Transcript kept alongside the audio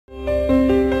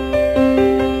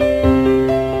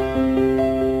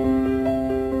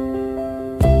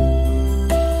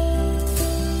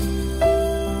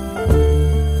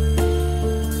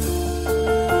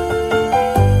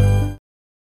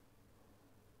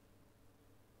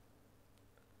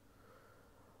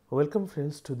Welcome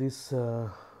friends to this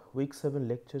week 7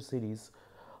 lecture series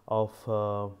of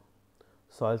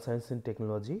soil science and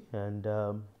technology, and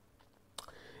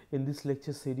in this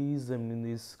lecture series and in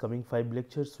these coming 5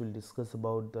 lectures we will discuss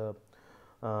about the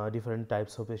different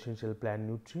types of essential plant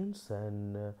nutrients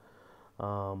and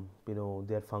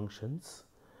their functions.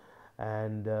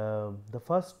 And the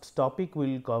first topic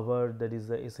we will cover, that is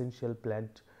the essential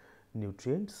plant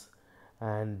nutrients,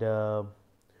 and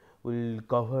we will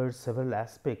cover several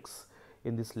aspects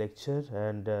in this lecture.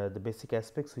 And the basic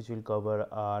aspects which we will cover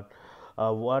are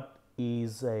what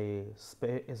is a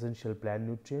essential plant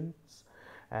nutrients,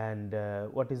 and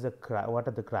what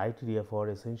are the criteria for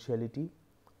essentiality,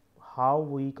 how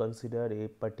we consider a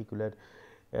particular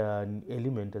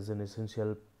element as an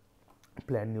essential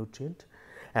plant nutrient,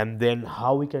 and then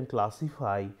how we can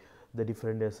classify the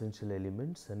different essential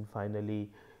elements, and finally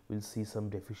we will see some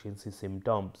deficiency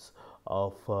symptoms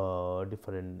of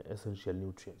different essential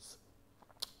nutrients.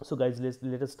 So guys,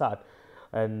 let us start.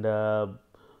 And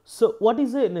so what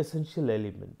is an essential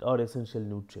element or essential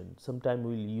nutrient? Sometimes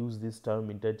we will use this term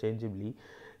interchangeably,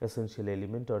 essential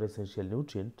element or essential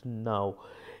nutrient. Now,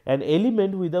 an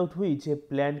element without which a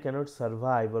plant cannot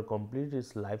survive or complete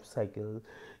its life cycle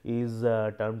is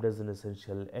termed as an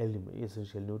essential element,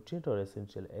 essential nutrient or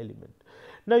essential element.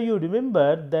 Now, you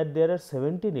remember that there are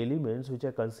 17 elements which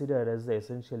are considered as the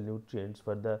essential nutrients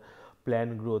for the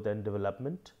plant growth and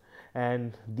development,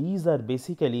 and these are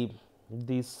basically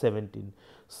these 17.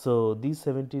 So, these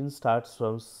 17 starts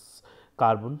from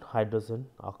carbon, hydrogen,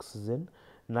 oxygen,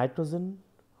 nitrogen,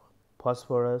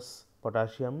 phosphorus,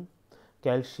 potassium,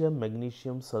 calcium,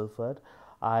 magnesium, sulfur,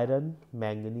 iron,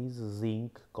 manganese,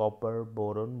 zinc, copper,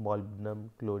 boron, molybdenum,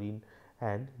 chlorine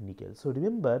and nickel. So,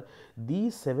 remember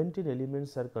these 17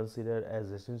 elements are considered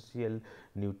as essential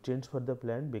nutrients for the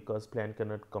plant, because plant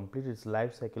cannot complete its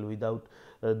life cycle without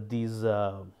these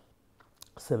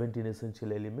 17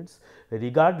 essential elements,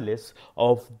 regardless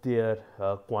of their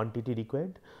quantity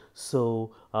required.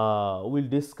 So, we will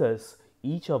discuss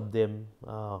each of them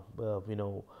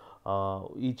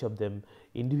each of them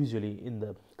individually in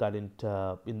the current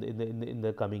in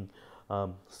the coming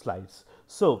slides.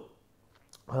 So,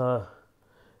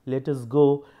 let us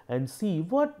go and see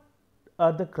what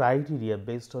are the criteria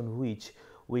based on which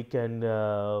we can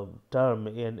term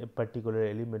a particular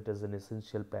element as an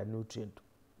essential plant nutrient.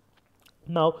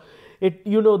 Now,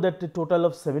 you know that a total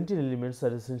of 17 elements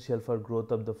are essential for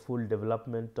growth of the full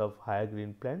development of higher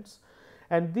green plants,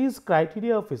 and these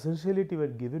criteria of essentiality were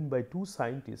given by two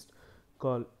scientists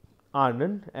called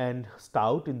Arnon and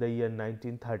Stout in the year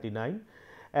 1939.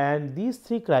 And these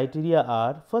three criteria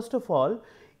are: first of all,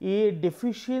 a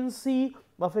deficiency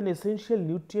of an essential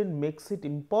nutrient makes it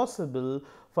impossible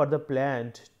for the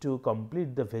plant to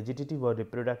complete the vegetative or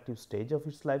reproductive stage of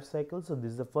its life cycle. So,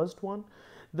 this is the first one.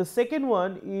 The second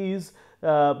one is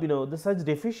the such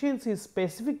deficiency is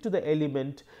specific to the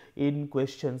element in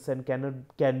questions and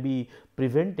can be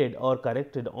prevented or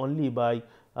corrected only by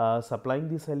supplying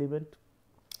this element.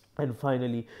 And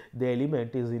finally, the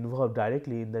element is involved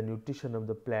directly in the nutrition of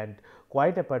the plant,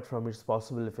 quite apart from its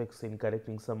possible effects in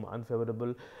correcting some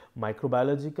unfavorable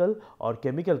microbiological or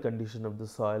chemical condition of the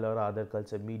soil or other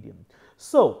culture medium.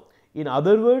 So, in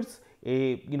other words,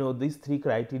 these three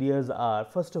criteria are: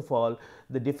 first of all,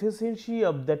 the deficiency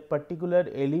of that particular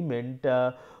element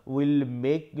will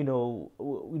make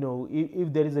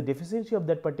if there is a deficiency of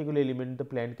that particular element, the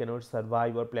plant cannot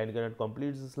survive or plant cannot complete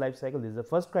its life cycle. This is the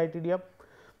first criteria.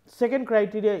 Second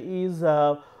criteria is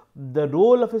the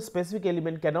role of a specific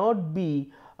element cannot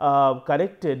be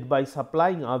corrected by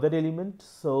supplying other elements.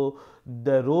 So,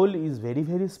 the role is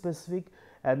very specific.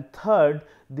 And third,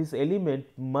 this element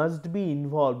must be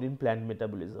involved in plant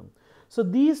metabolism. So,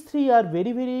 these three are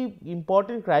very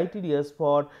important criteria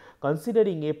for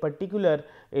considering a particular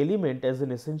element as an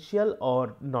essential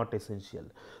or not essential.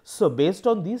 So, based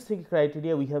on these three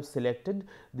criteria, we have selected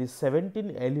the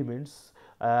 17 elements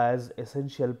as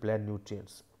essential plant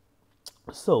nutrients.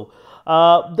 So,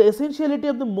 the essentiality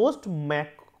of the most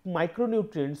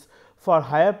micronutrients for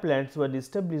higher plants were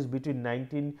established between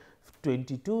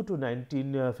 1922 to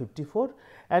 1954,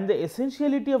 and the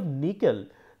essentiality of nickel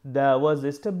was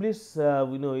established,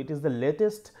 it is the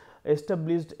latest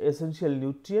established essential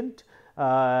nutrient.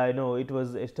 It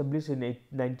was established in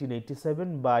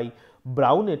 1987 by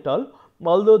Brown et al.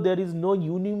 Although there is no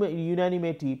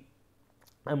unanimity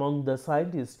among the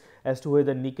scientists as to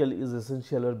whether nickel is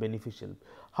essential or beneficial.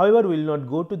 However, we will not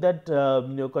go to that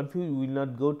we will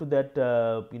not go to that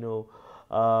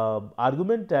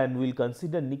argument, and we will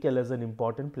consider nickel as an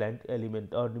important plant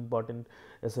element or important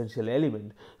essential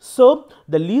element. So,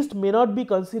 the list may not be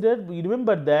considered. We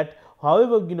remember that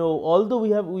However, although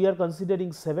we are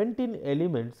considering 17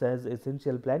 elements as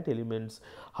essential plant elements,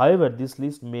 however, this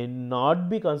list may not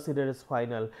be considered as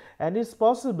final, and it's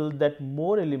possible that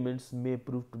more elements may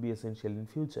prove to be essential in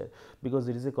future, because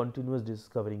it is a continuous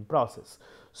discovering process.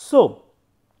 So,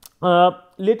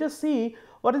 let us see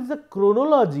what is the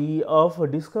chronology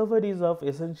of discoveries of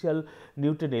essential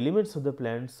nutrient elements of the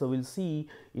plant. So, we will see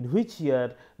in which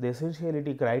year the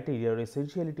essentiality criteria or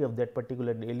essentiality of that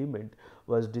particular element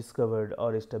was discovered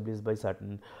or established by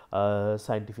certain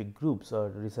scientific groups or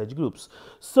research groups.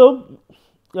 So,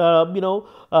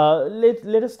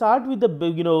 let us start with the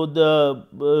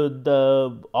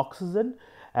oxygen,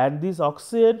 and this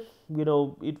oxygen,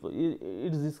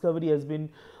 its discovery has been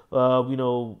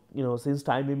since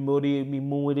time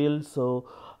immemorial. So,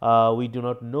 we do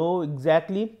not know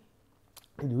exactly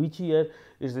in which year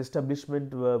its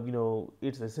establishment,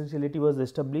 its essentiality was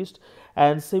established.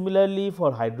 And similarly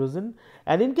for hydrogen,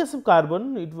 and in case of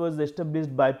carbon, it was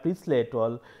established by Priestley et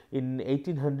al. In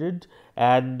 1800,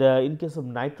 and in case of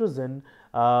nitrogen,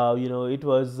 it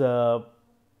was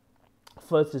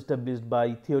first established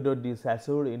by Theodore de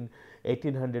Saussure in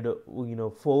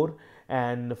 1804,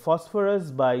 and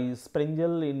phosphorus by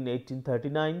Sprengel in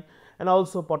 1839, and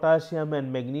also potassium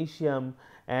and magnesium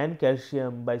and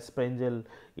calcium by Sprengel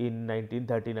in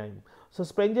 1939. So,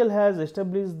 Sprengel has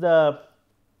established the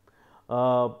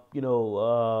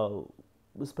Sprengel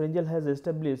has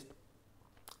established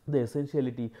the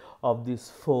essentiality of these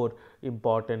four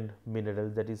important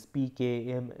minerals, that is P,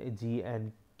 K, M, G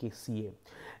and Ca.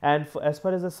 And as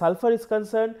far as the sulfur is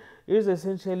concerned, its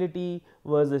essentiality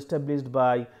was established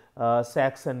by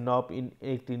Sachs and Knopp in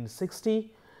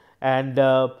 1860, and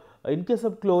in case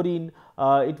of chlorine,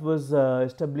 it was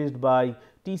established by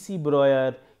T. C.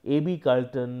 Breuer, A. B.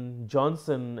 Carlton,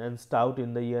 Johnson and Stout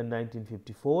in the year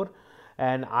 1954,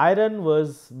 and iron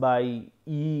was by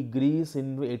E. Grease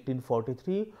in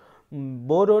 1843,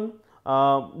 boron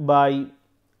by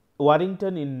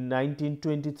Warrington in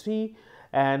 1923,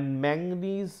 and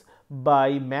manganese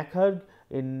by Mackherg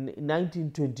in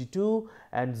 1922,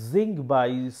 and zinc by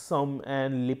Somm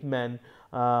and Lippmann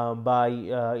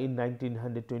in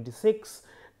 1926,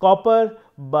 copper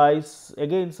by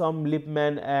again Somm,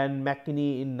 Lippmann and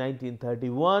McKinney in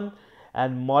 1931,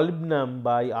 and molybdenum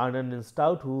by Arnon and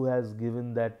Stout, who has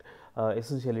given that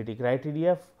essentiality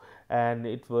criteria, and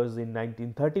it was in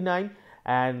 1939.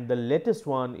 And the latest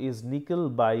one is nickel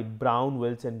by Brown,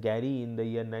 Welch and Gary in the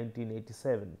year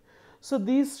 1987. So,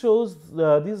 this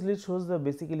list shows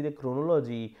basically the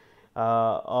chronology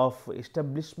of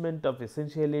establishment of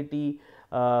essentiality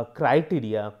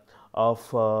criteria of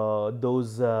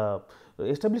those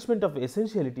establishment of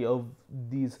essentiality of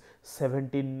these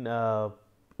 17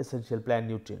 essential plant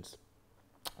nutrients.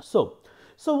 So,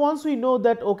 once we know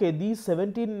that these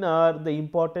 17 are the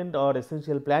important or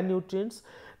essential plant nutrients,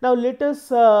 now let us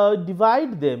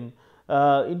divide them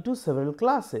into several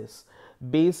classes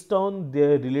based on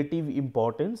their relative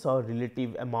importance or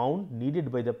relative amount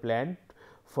needed by the plant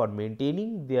for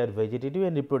maintaining their vegetative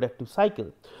and reproductive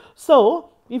cycle. So,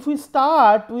 if we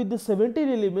start with the 17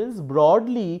 elements,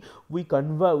 broadly we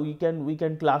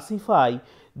can classify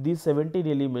these 17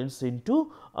 elements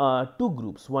into two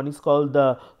groups. One is called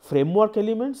the framework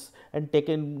elements, and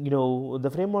taken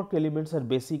the framework elements are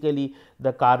basically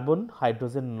the carbon,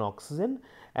 hydrogen and oxygen,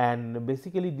 and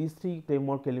basically these three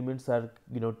framework elements are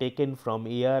taken from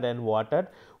air and water.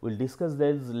 We will discuss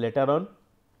this later on,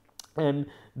 and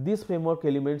these framework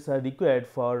elements are required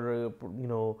for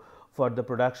for the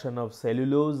production of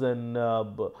cellulose and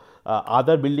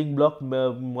other building block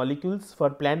molecules for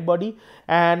plant body.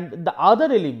 And the other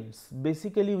elements,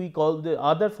 basically we call the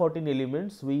other 14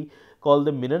 elements, we call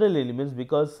them mineral elements,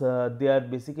 because they are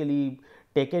basically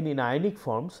taken in ionic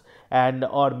forms and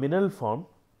or mineral form,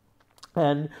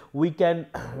 and we can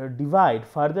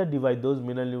further divide those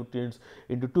mineral nutrients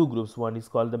into two groups. One is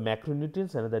called the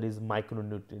macronutrients, another is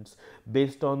micronutrients,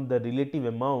 based on the relative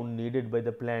amount needed by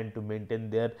the plant to maintain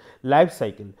their life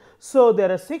cycle. So,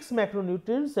 there are 6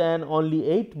 macronutrients and only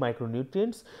 8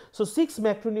 micronutrients. So, 6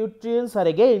 macronutrients are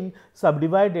again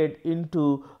subdivided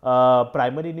into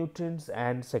primary nutrients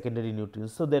and secondary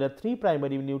nutrients. So, there are 3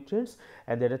 primary nutrients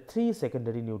and there are 3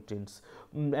 secondary nutrients.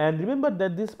 And remember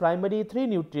that these primary 3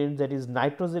 nutrients, that is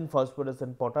nitrogen, phosphorus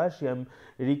and potassium,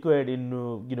 required in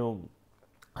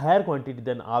higher quantity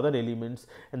than other elements,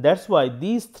 and that is why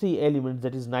these 3 elements,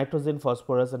 that is nitrogen,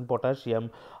 phosphorus and potassium,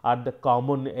 are the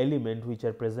common element which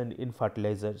are present in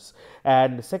fertilizers.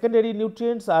 And secondary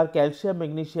nutrients are calcium,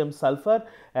 magnesium, sulfur,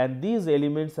 and these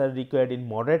elements are required in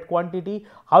moderate quantity.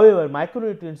 However,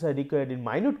 micronutrients are required in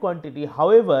minute quantity.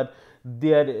 However,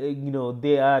 they are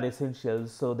they are essential.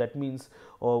 So that means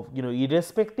of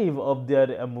irrespective of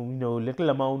their little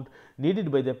amount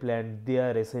needed by the plant, they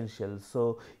are essential.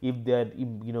 So if they are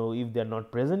if they are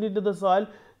not present into the soil,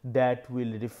 that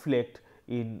will reflect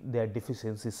in their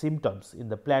deficiency symptoms in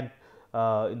the plant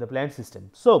system.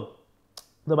 So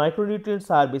the micronutrients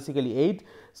are basically 8,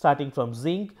 starting from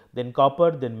zinc, then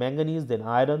copper, then manganese, then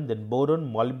iron, then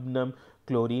boron, molybdenum,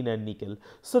 chlorine and nickel.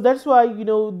 So that's why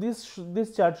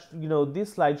this chart,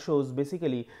 this slide shows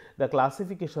basically the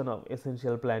classification of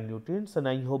essential plant nutrients, and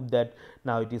I hope that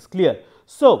now it is clear.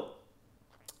 So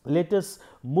let us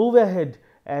move ahead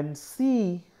and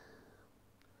see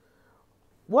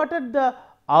what are the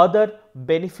other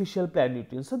beneficial plant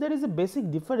nutrients. So there is a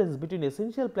basic difference between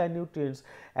essential plant nutrients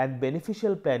and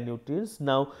beneficial plant nutrients.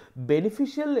 Now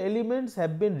beneficial elements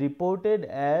have been reported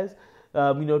as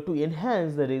to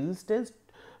enhance the resistance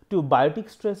to biotic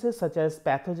stresses such as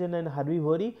pathogen and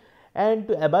herbivory, and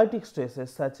to abiotic stresses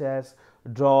such as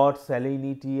drought,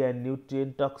 salinity and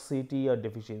nutrient toxicity or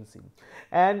deficiency,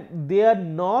 and they are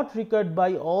not required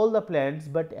by all the plants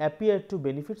but appear to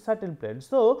benefit certain plants.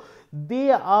 So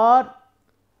they are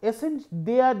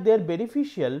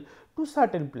beneficial to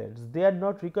certain plants, they are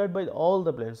not required by all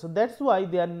the plants. So that's why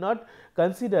they are not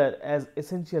considered as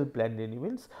essential plant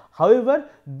elements. However,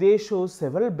 they show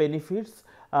several benefits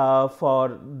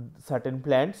for certain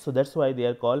plants. So that's why they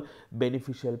are called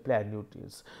beneficial plant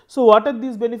nutrients. So what are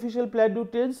these beneficial plant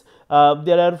nutrients?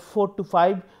 There are 4 to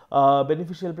 5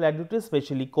 beneficial plant nutrients,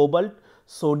 especially cobalt,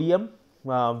 sodium,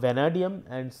 vanadium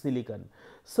and silicon.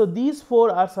 So these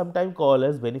 4 are sometimes called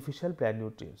as beneficial plant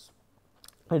nutrients.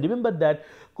 And remember that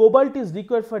cobalt is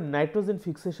required for nitrogen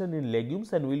fixation in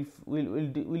legumes, and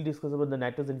we'll discuss about the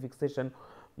nitrogen fixation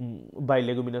by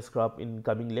leguminous crop in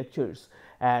coming lectures.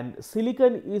 And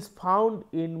silicon is found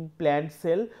in plant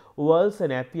cell walls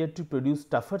and appear to produce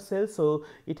tougher cells. So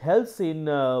it helps in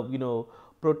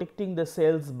protecting the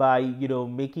cells by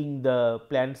making the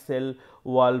plant cell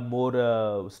wall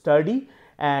more sturdy,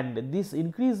 and this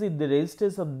increases the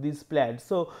resistance of these plants.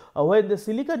 So when the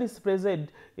silicon is present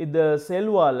in the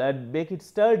cell wall and make it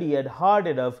sturdy and hard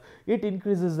enough, it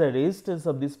increases the resistance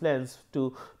of these plants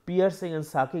to piercing and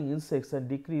sucking insects and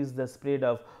decrease the spread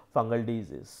of fungal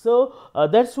disease. So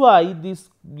that's why this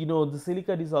the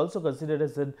silicon is also considered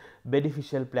as a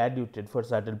beneficial plant nutrient for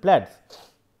certain plants.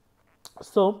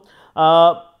 So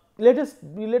let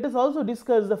us also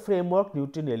discuss the framework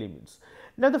nutrient elements.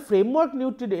 Now the framework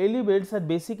nutrient elements are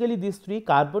basically these 3: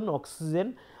 carbon,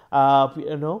 oxygen,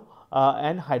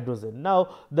 and hydrogen.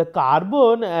 Now the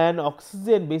carbon and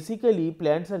oxygen basically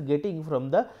plants are getting from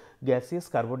the gaseous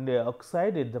carbon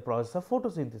dioxide in the process of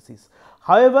photosynthesis.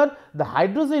 However, the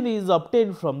hydrogen is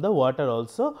obtained from the water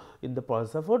also in the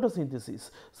process of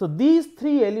photosynthesis. So these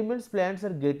 3 elements plants are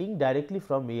getting directly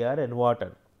from air and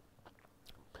water,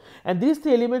 and these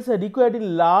 3 elements are required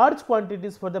in large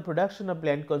quantities for the production of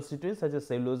plant constituents such as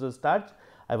cellulose or starch.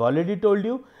 I have already told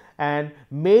you, and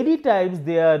many times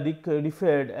they are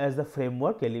referred as the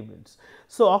framework elements.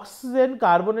 So oxygen,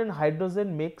 carbon and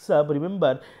hydrogen makes up,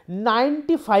 remember,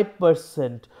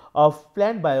 95% of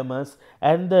plant biomass,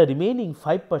 and the remaining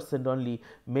 5% only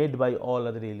made by all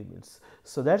other elements.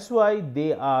 So that's why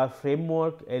they are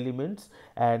framework elements,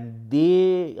 and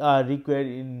they are required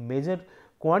in major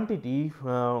quantity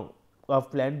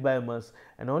of plant biomass,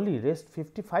 and only rest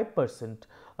 55%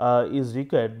 is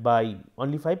required by,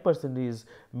 only 5% is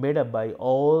made up by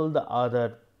all the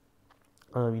other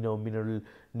mineral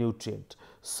nutrient.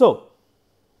 So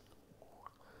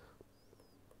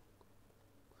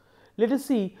let us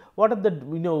see what are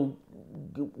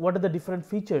the different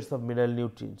features of mineral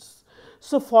nutrients.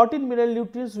 So 14 mineral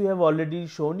nutrients we have already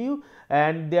shown you,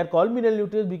 and they are called mineral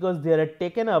nutrients because they are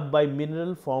taken up by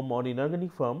mineral form or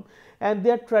inorganic form, and they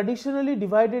are traditionally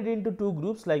divided into 2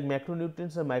 groups like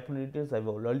macronutrients and micronutrients. I have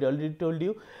already told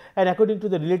you, and according to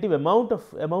the relative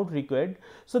amount required.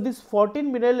 So these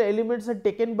 14 mineral elements are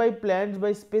taken by plants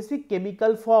by specific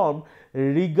chemical form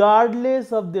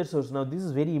regardless of their source. Now this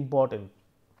is very important.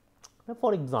 Now,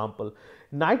 for example,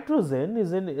 nitrogen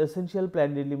is an essential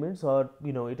plant element, or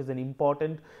it is an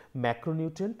important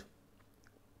macronutrient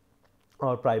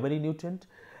or primary nutrient,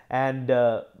 and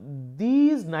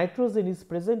these nitrogen is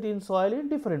present in soil in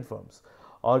different forms,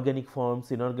 organic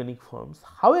forms, inorganic forms.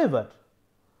 However,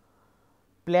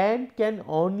 plant can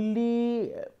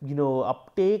only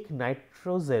uptake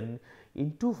nitrogen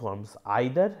in 2 forms,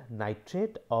 either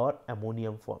nitrate or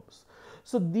ammonium forms.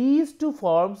 So these 2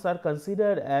 forms are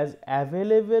considered as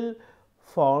available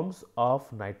forms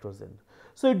of nitrogen.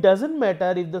 So it does not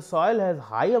matter if the soil has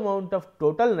high amount of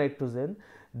total nitrogen,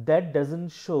 that does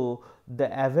not show the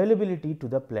availability to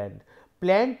the plant.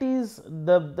 plant is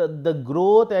the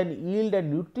growth and yield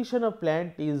and nutrition of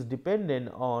plant is dependent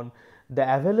on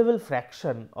the available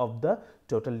fraction of the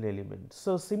total element.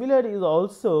 So, similar is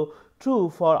also true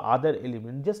for other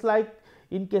elements, just like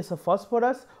in case of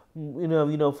phosphorus,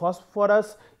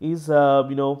 phosphorus is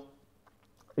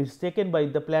is taken by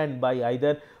the plant by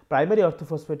either primary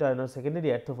orthophosphate ion or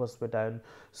secondary orthophosphate ion.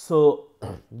 So,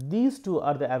 these two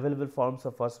are the available forms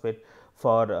of phosphate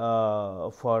for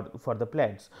the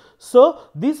plants. So,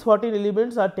 these 14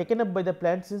 elements are taken up by the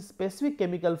plants in specific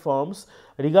chemical forms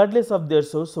regardless of their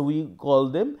source. So, we call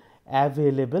them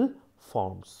available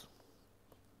forms.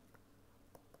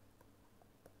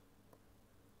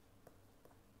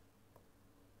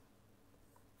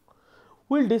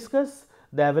 We will discuss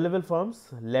the available forms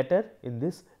later in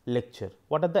this lecture.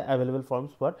 What are the available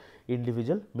forms for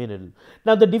individual mineral?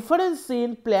 Now, the difference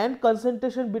in plant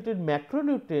concentration between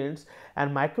macronutrients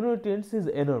and micronutrients is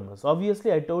enormous.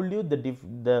 Obviously, I told you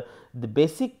the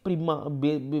basic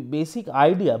basic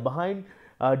idea behind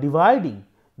dividing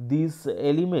these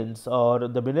elements or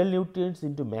the mineral nutrients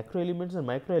into macro elements and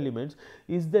micro elements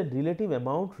is the relative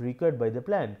amount required by the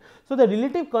plant. So, the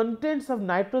relative contents of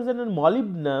nitrogen and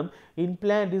molybdenum in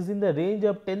plant is in the range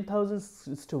of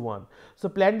 10,000:1. So,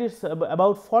 plant is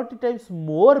about 40 times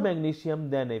more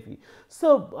magnesium than Fe.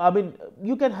 So, I mean,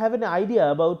 you can have an idea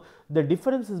about the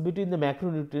differences between the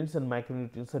macronutrients and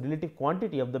micronutrients, the relative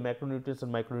quantity of the macronutrients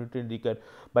and micronutrients required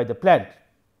by the plant.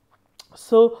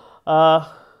 So,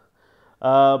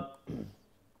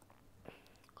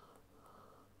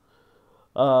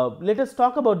 let us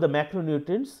talk about the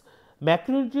macronutrients.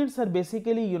 Macronutrients are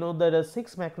basically, there are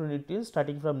 6 macronutrients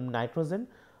starting from nitrogen,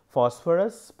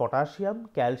 phosphorus, potassium,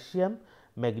 calcium,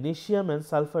 magnesium and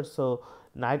sulfur. So,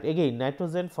 again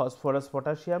nitrogen, phosphorus,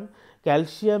 potassium,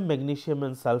 calcium, magnesium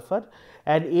and sulfur,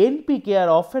 and NPK are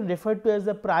often referred to as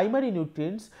the primary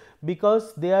nutrients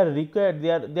because they are required,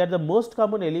 they are the most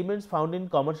common elements found in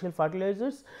commercial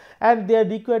fertilizers, and they are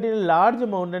required in a large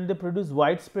amount and they produce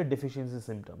widespread deficiency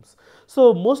symptoms.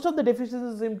 So, most of the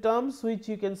deficiency symptoms which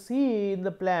you can see in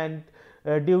the plant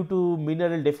due to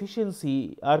mineral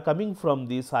deficiency are coming from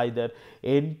this either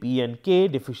N, P and K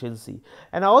deficiency,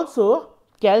 and also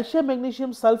calcium,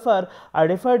 magnesium, sulfur are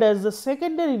referred as the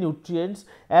secondary nutrients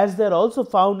as they are also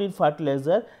found in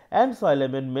fertilizer and soil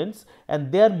amendments,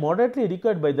 and they are moderately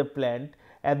required by the plant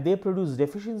and they produce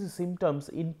deficiency symptoms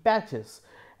in patches,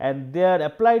 and they are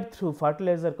applied through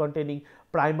fertilizer containing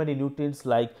primary nutrients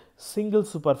like single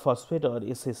superphosphate or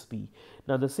SSP.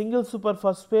 Now, the single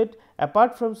superphosphate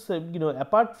apart from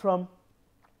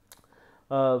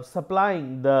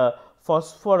supplying the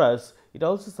phosphorus, it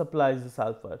also supplies the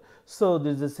sulfur. So,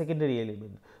 this is a secondary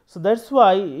element. So, that is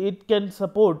why it can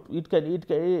support, it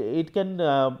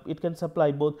can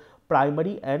supply both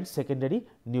primary and secondary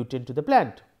nutrient to the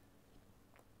plant.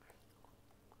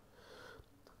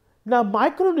 Now,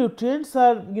 micronutrients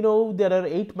are, there are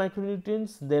 8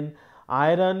 micronutrients, then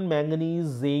iron, manganese,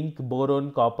 zinc,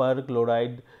 boron, copper,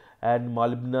 chloride and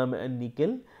molybdenum and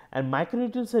nickel, and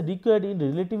micronutrients are required in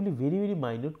relatively very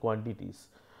minute quantities.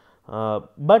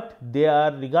 But they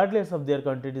are, regardless of their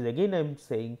quantities, again I am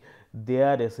saying they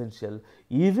are essential.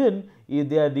 Even if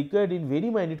they are required in very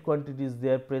minute quantities,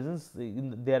 their presence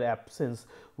in their absence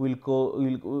will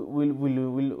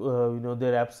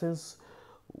their absence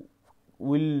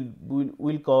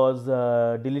will cause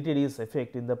deleterious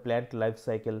effect in the plant life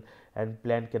cycle, and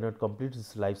plant cannot complete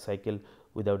its life cycle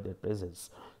without their presence.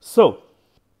 So,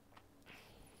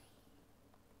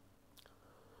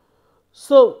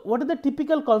 what are the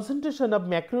typical concentration of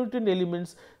macronutrient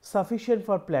elements sufficient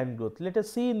for plant growth? Let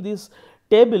us see in this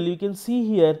table. You can see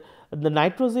here the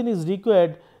nitrogen is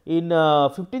required in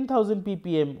 15,000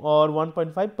 ppm or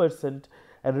 1.5%,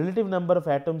 and relative number of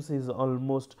atoms is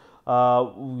almost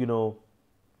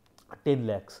 10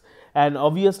 lakhs, and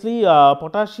obviously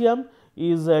potassium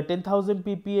is 10,000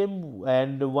 ppm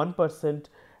and 1%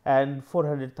 and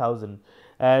 400,000,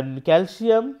 and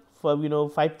calcium for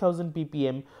 5,000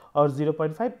 ppm or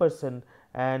 0.5%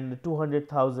 and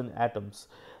 200,000 atoms,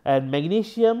 and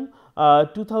magnesium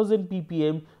 2000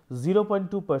 ppm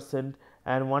 0.2%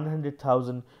 and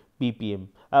 100,000 ppm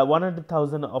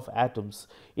 100,000 of atoms.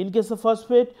 In case of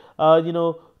phosphate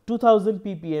 2000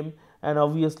 ppm and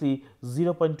obviously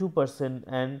 0.2%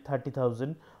 and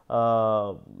 30,000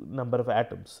 number of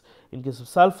atoms. In case of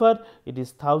sulfur, it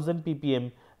is 1000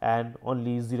 ppm and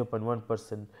only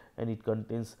 0.1%, and it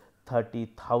contains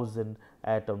 30,000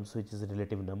 atoms, which is a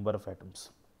relative number of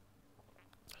atoms.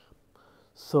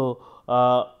 So,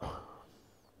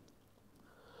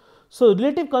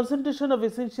 relative concentration of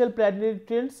essential plant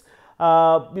nutrients,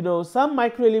 some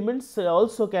microelements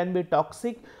also can be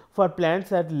toxic for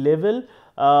plants at level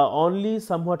only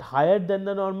somewhat higher than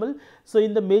the normal. So,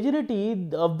 in the majority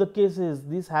of the cases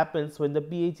this happens when the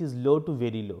pH is low to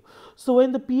very low. So,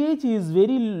 when the pH is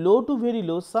very low to very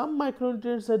low, some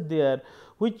micronutrients are there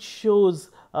which shows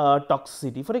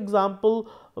toxicity. For example,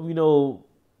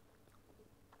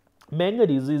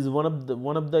 manganese is one of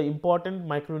the important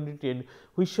micronutrient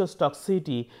which shows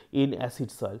toxicity in acid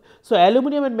soil. So,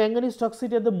 aluminum and manganese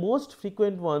toxicity are the most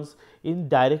frequent ones in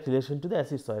direct relation to the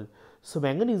acid soil. So,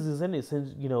 manganese is an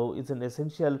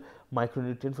essential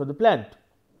micronutrient for the plant.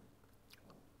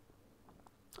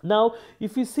 Now,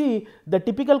 if you see the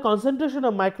typical concentration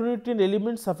of micronutrient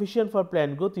elements sufficient for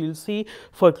plant growth, you will see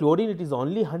for chlorine it is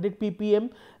only 100 ppm,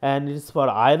 and it is for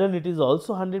iron it is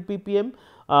also 100 ppm.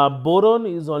 Boron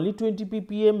is only 20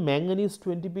 ppm, manganese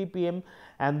 20 ppm,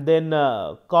 and then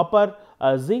copper,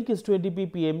 zinc is 20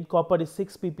 ppm, copper is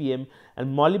 6 ppm,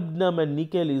 and molybdenum and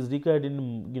nickel is required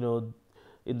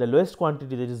in the lowest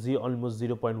quantity, that is almost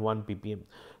 0.1 ppm.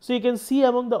 So, you can see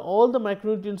among all the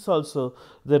micronutrients also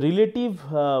the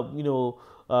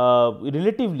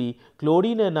relatively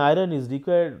chlorine and iron is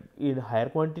required in higher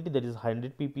quantity, that is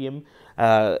 100 ppm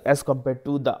as compared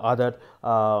to the other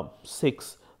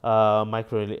 6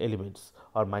 micro elements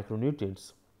or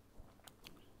micronutrients.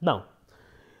 Now,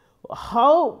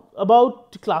 how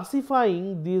about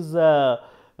classifying these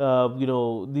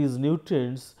these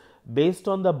nutrients based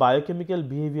on the biochemical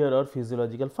behavior or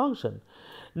physiological function?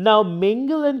 Now,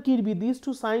 Mengel and Kirby, these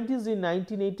two scientists in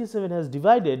 1987 have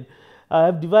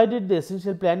divided the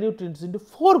essential plant nutrients into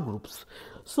 4 groups.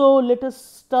 So, let us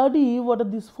study what are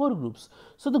these 4 groups.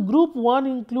 So, the group 1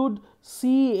 include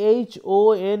C, H,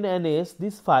 O, N and S,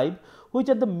 these 5, which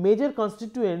are the major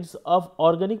constituents of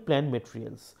organic plant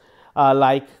materials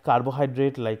like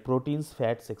carbohydrate, like proteins,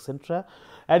 fats, etc.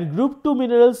 And group 2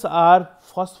 minerals are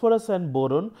phosphorus and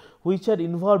boron, which are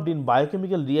involved in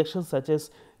biochemical reactions such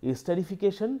as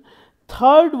esterification.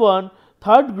 Third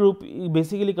group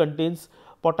basically contains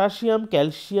potassium,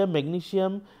 calcium,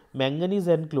 magnesium, manganese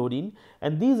and chlorine,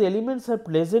 and these elements are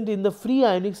present in the free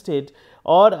ionic state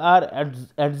or are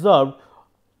adsorbed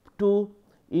to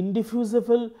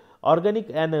indiffusible organic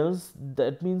anions,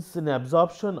 that means an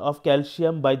absorption of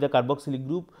calcium by the carboxylic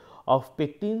group of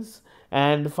pectins.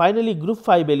 And finally, group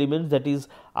 5 elements, that is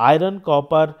iron,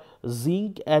 copper,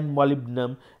 zinc and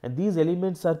molybdenum, and these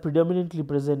elements are predominantly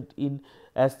present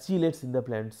as chelates in the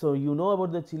plant. So, you know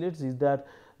about the chelates is that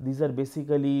these are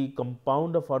basically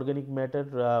compound of organic matter,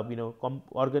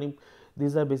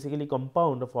 these are basically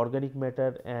compound of organic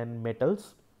matter and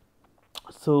metals.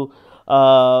 So,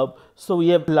 so we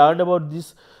have learned about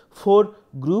these 4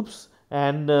 groups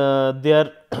and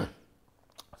their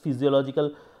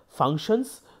physiological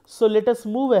functions. So, let us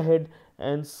move ahead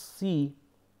and see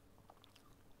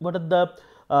what are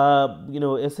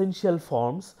the essential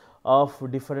forms of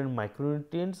different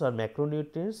micronutrients or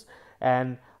macronutrients,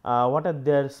 and what are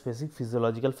their specific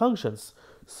physiological functions.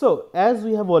 So, as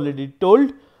we have already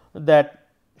told that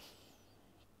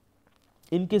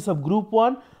in case of group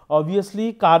 1,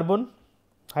 obviously carbon,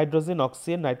 hydrogen,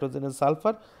 oxygen, nitrogen and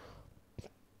sulfur.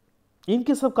 In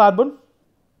case of carbon,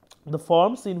 the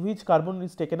forms in which carbon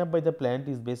is taken up by the plant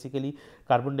is basically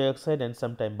carbon dioxide and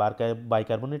sometimes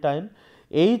bicarbonate ion.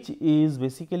 H is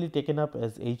basically taken up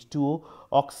as H2O,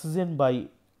 oxygen by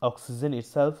oxygen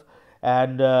itself,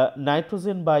 and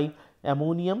nitrogen by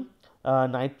ammonium,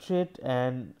 nitrate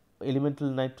and elemental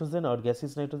nitrogen or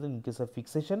gaseous nitrogen in case of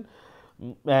fixation,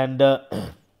 and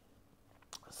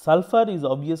sulfur is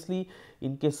obviously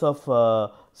in case of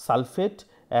sulfate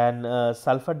and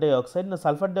sulfur dioxide. Now,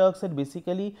 sulfur dioxide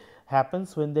basically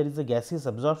happens when there is a gaseous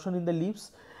absorption in the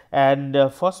leaves, and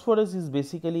phosphorus is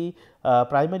basically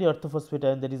primary orthophosphate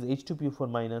ion, that is H2PO4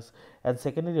 minus, and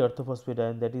secondary orthophosphate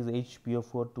ion, that is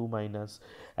HPO4 2 minus,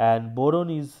 and boron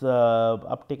is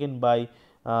uptaken by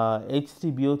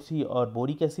H3BO3 or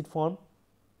boric acid form,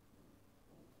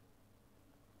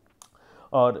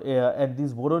 or and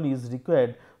this boron is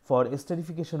required for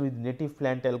esterification with native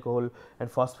plant alcohol, and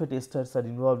phosphate esters are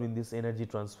involved in this energy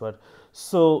transfer.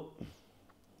 So,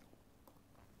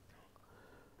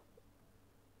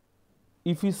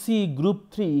 if you see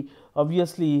group 3,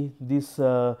 obviously this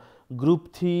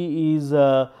group 3 is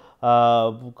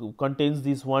contains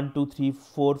these 1, 2, 3,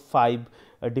 4, 5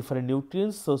 different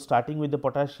nutrients. So, starting with the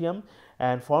potassium,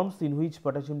 and forms in which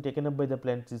potassium taken up by the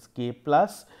plant is K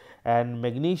plus, and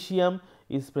magnesium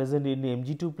is present in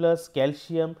Mg2 plus,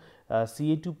 calcium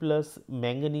Ca2 plus,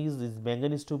 manganese is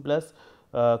manganese 2 plus,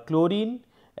 chlorine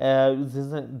this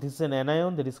is an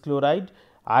anion, that is chloride,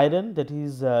 iron, that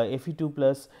is Fe2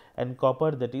 plus, and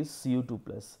copper, that is Cu2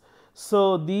 plus.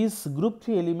 So these group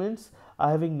 3 elements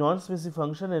are having non-specific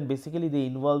function, and basically they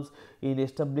involves in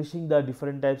establishing the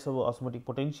different types of osmotic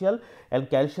potential, and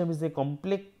calcium is a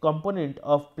complex component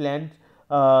of plant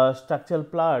structural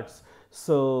parts.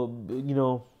 So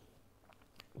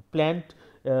plant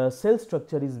cell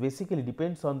structure is basically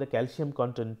depends on the calcium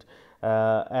content,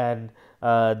 and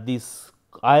this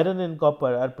iron and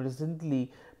copper are present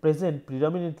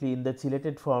predominantly in the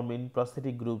chelated form in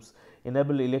prosthetic groups,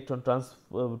 enable electron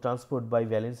transport by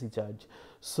valency charge.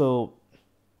 So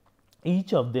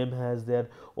each of them has their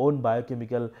own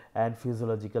biochemical and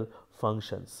physiological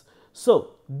functions.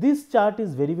 So this chart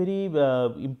is very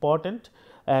important,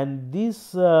 and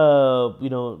this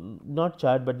not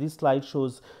chart but this slide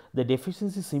shows the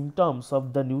deficiency symptoms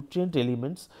of the nutrient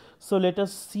elements. So let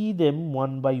us see them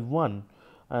one by one.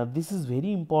 This is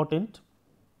very important.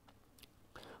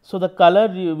 So the color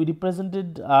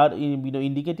represented are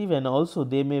indicative, and also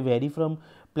they may vary from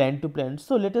plant to plant.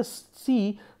 So let us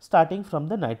see, starting from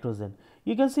the nitrogen.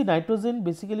 You can see nitrogen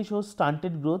basically shows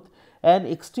stunted growth and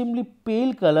extremely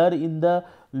pale color in the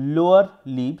lower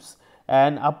leaves,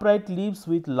 and upright leaves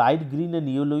with light green and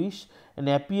yellowish and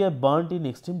appear burnt in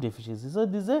extreme deficiency. So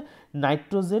this is a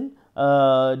nitrogen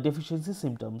deficiency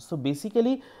symptoms. So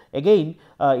basically, again,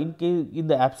 in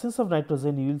the absence of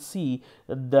nitrogen, you will see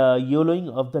the yellowing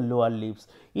of the lower leaves.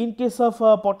 In case of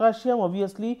potassium,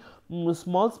 obviously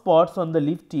small spots on the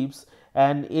leaf tips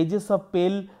and edges of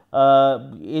pale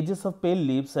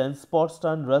leaves, and spots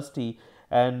turn rusty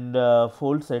and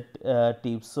folds at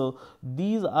tips. So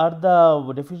these are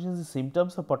the deficiency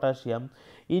symptoms of potassium.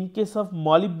 In case of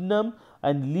molybdenum,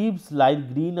 and leaves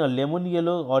light green or lemon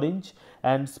yellow, orange,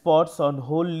 and spots on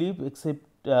whole leaf except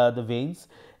the veins,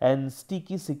 and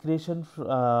sticky secretion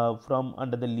from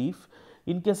under the leaf.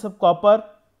 In case of copper,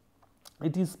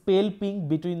 it is pale pink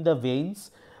between the veins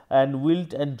and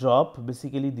wilt and drop.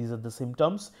 Basically these are the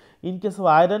symptoms. In case of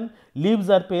iron, leaves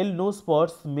are pale, no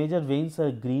spots, major veins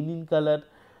are green in color.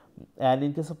 And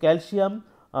in case of calcium,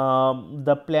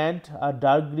 the plant are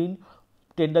dark green,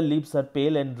 tender leaves are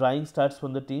pale, and drying starts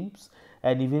from the tips,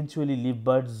 and eventually leaf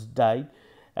buds die.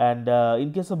 And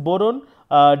in case of boron,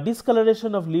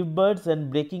 discoloration of leaf buds and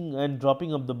breaking and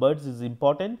dropping of the buds is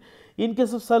important. In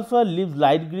case of sulfur, leaves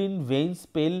light green, veins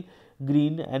pale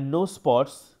green and no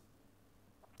spots.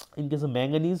 In case of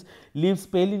manganese, leaves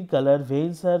pale in color,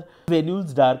 veins are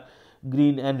venules dark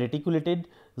green and reticulated.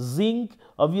 Zinc,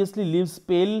 obviously leaves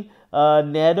pale,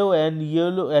 narrow and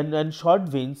yellow, and short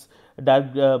veins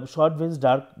dark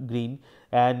green,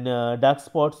 and dark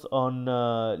spots on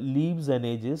leaves and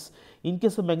edges. In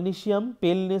case of magnesium,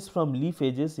 paleness from leaf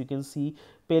edges, you can see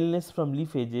paleness from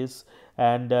leaf edges,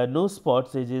 and no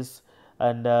spots edges,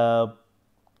 and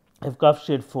have cuff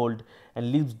shade fold,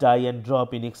 and leaves die and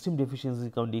drop in extreme deficiency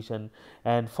condition.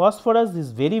 And phosphorus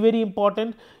is very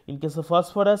important. In case of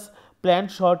phosphorus, plant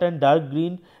short and dark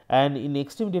green, and in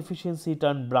extreme deficiency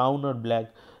turn brown or black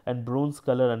and bronze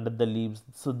color under the leaves.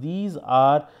 So these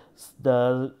are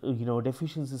the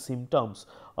deficiency symptoms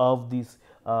of these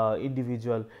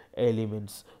individual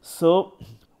elements. So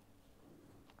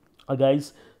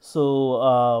guys,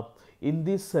 so in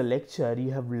this lecture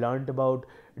you have learned about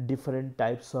different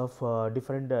types of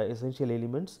different essential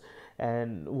elements,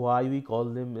 and why we call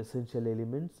them essential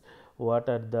elements, what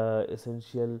are the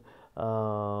essential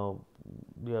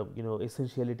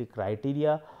essentiality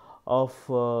criteria of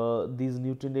these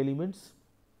nutrient elements,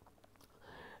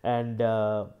 and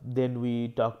then we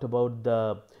talked about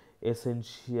the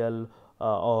essential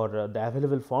or the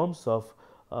available forms of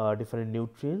different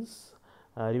nutrients.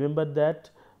 Remember that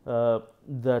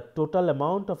the total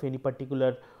amount of any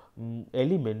particular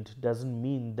element does not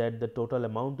mean that the total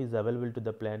amount is available to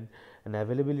the plant, and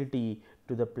availability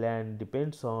to the plant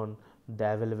depends on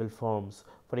the available forms.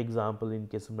 For example, in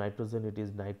case of nitrogen it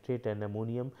is nitrate and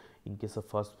ammonium, in case of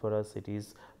phosphorus it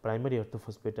is primary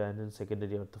orthophosphate ion and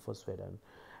secondary orthophosphate ion,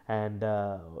 and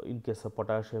in case of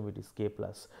potassium it is K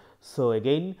plus. So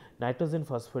again, nitrogen,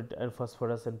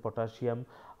 phosphorus and potassium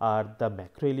are the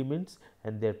macro elements,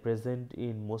 and they are present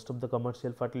in most of the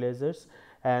commercial fertilizers,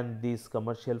 and these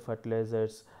commercial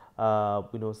fertilizers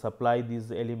supply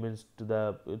these elements to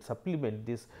the supplement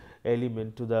this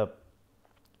element to the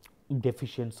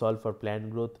deficient soil for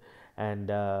plant growth. And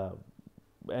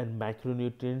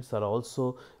macronutrients are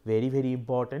also very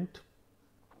important,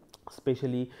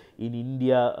 especially in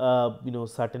India.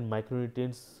 Certain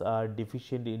micronutrients are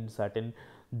deficient in certain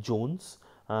zones,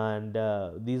 and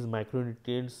these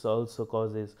micronutrients also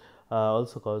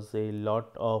cause a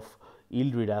lot of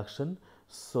yield reduction.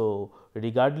 So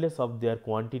regardless of their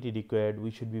quantity required,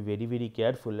 we should be very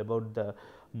careful about the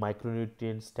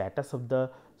micronutrient status of the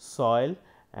soil,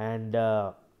 and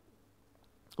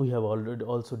we have already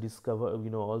also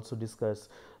discovered, also discussed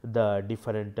the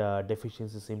different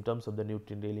deficiency symptoms of the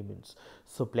nutrient elements.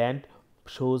 So plant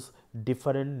shows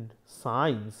different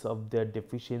signs of their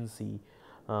deficiency,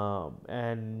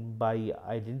 and by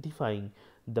identifying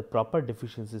the proper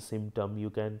deficiency symptom, you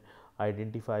can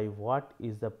identify what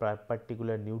is the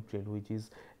particular nutrient which is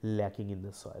lacking in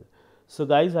the soil. So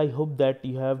guys, I hope that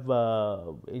you have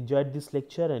enjoyed this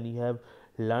lecture and you have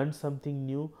learned something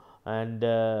new, and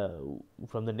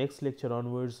from the next lecture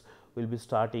onwards we'll be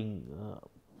starting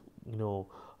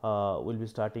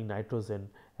nitrogen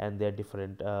and their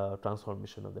different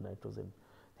transformation of the nitrogen.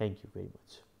 Thank you very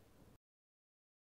much.